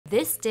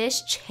This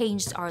dish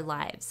changed our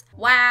lives.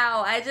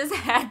 Wow, I just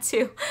had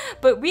to.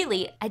 But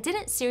really, I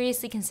didn't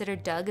seriously consider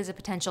Doug as a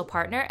potential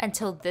partner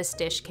until this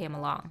dish came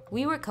along.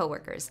 We were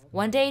coworkers.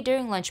 One day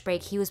during lunch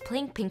break, he was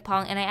playing ping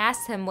pong and I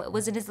asked him what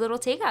was in his little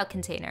takeout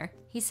container.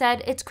 He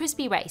said, "It's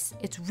crispy rice.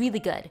 It's really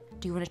good.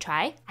 Do you want to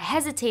try?" I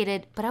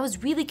hesitated, but I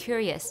was really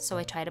curious, so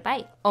I tried a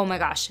bite. Oh my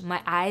gosh,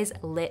 my eyes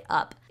lit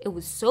up. It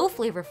was so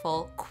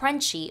flavorful,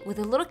 crunchy, with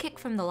a little kick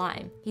from the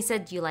lime. He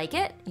said, "Do you like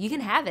it? You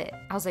can have it."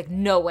 I was like,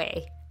 "No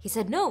way." He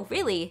said, "No,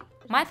 really."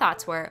 My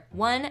thoughts were,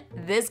 1,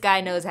 this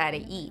guy knows how to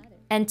eat.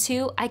 And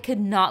 2, I could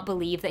not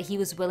believe that he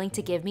was willing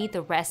to give me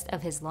the rest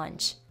of his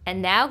lunch.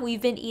 And now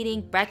we've been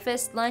eating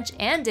breakfast, lunch,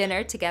 and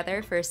dinner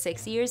together for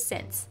 6 years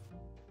since.